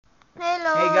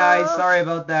Hello. Hey guys, sorry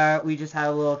about that. We just had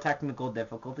a little technical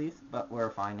difficulties, but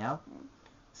we're fine now.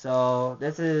 So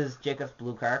this is Jacob's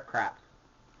blue car. Crap.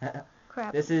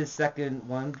 Crap. This is second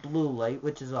one, blue light,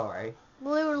 which is alright.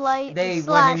 Blue light. They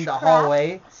slash went in the crap.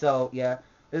 hallway, so yeah.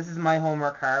 This is my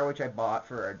Homer car, which I bought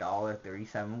for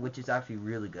 $1.37, which is actually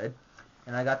really good.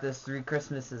 And I got this 3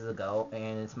 Christmases ago,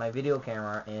 and it's my video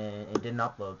camera, and it didn't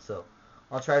upload, so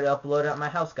I'll try to upload it at my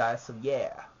house, guys. So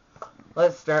yeah.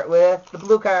 Let's start with the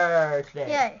blue car today.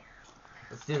 Yay.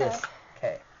 Let's do this.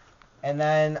 Okay. And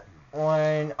then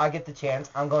when I get the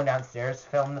chance, I'm going downstairs to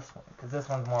film this one, because this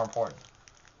one's more important.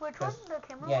 Which one? The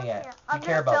camera Yeah, one? yeah. I'm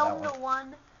care gonna about film that the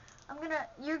one.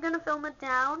 You're gonna film it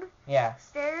down. Yeah.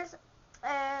 Stairs,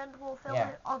 and we'll film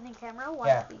it on the camera once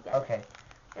Yeah. we get Okay. it.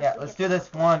 Yeah. Let's do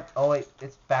this one. Oh wait,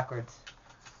 it's backwards.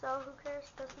 So who cares?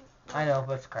 Doesn't. I know,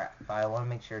 but it's crap. But I want to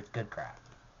make sure it's good crap.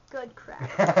 Good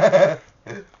crap.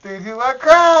 3, 2, 1,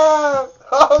 crap!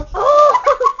 Oh,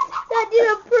 that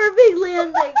did a perfect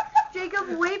landing.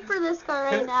 Jacob, wait for this car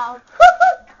right now.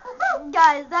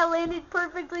 Guys, that landed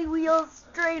perfectly, wheels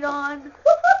straight on.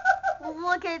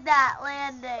 Look at that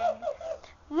landing.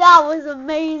 That was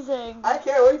amazing. I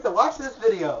can't wait to watch this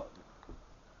video.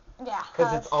 Yeah.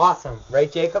 Because it's awesome. Right,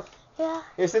 Jacob? Yeah.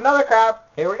 Here's another crap.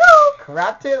 Here we go.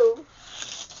 Crap 2.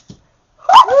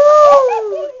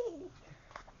 Woo!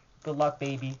 Good luck,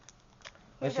 baby.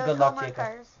 Wish you Here good goes luck, Homer Jacob.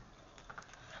 cars.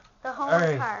 The Homer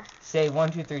Alright. car. Say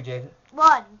 1, 2, 3, Jacob.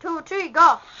 1, 2, 3,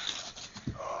 go.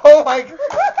 Oh my god.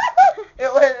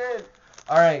 It went in.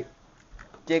 Alright.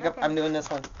 Jacob, Okay. I'm doing this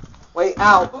one. Wait,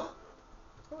 ow.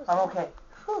 I'm okay.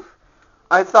 Whew.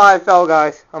 I thought I fell,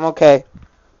 guys. I'm okay.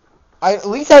 At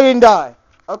least I didn't die.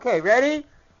 Okay, ready?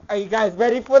 Are you guys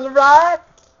ready for the ride?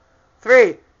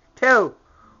 3, 2,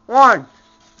 1.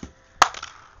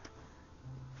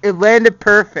 It landed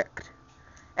perfect.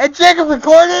 And Jacob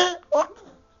recorded it?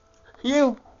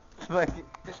 You.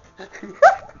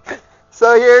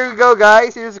 So here we go,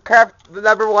 guys. Here's crap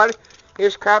number 1.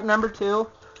 Here's crap number 2.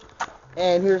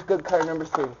 And here's good card number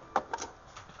 3.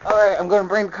 Alright, I'm going to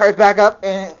bring the cards back up.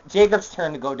 And Jacob's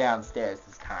turn to go downstairs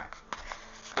this time.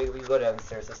 Jacob, you go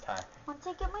downstairs this time. Once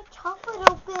I get my chocolate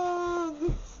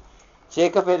open.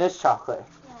 Jacob and his chocolate.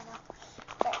 Yeah,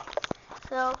 I know. Okay.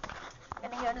 So,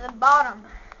 I'm going to go to the bottom.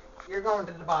 You're going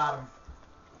to the bottom.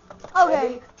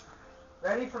 Okay.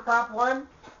 Ready for crap 1?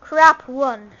 Crap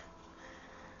 1.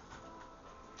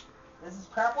 This is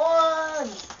crap 1.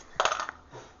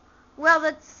 Well,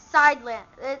 that's side land.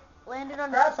 It landed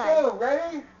on the Crap side. 2.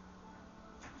 Ready?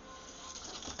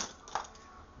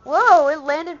 Whoa, it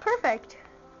landed perfect.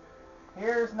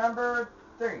 Here's number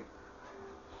 3.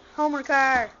 Homer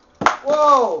car.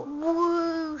 Whoa.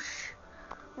 Whoosh.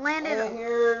 Landed And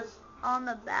here's on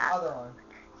the back. other one.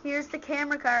 Here's the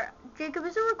camera car. Jacob,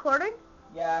 is it recording?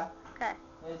 Yeah. Okay.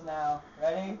 It is now.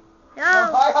 Ready? No.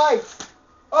 Hi.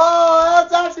 Oh,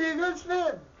 that's actually a good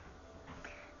spin.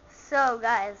 So,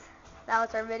 guys, that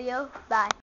was our video. Bye.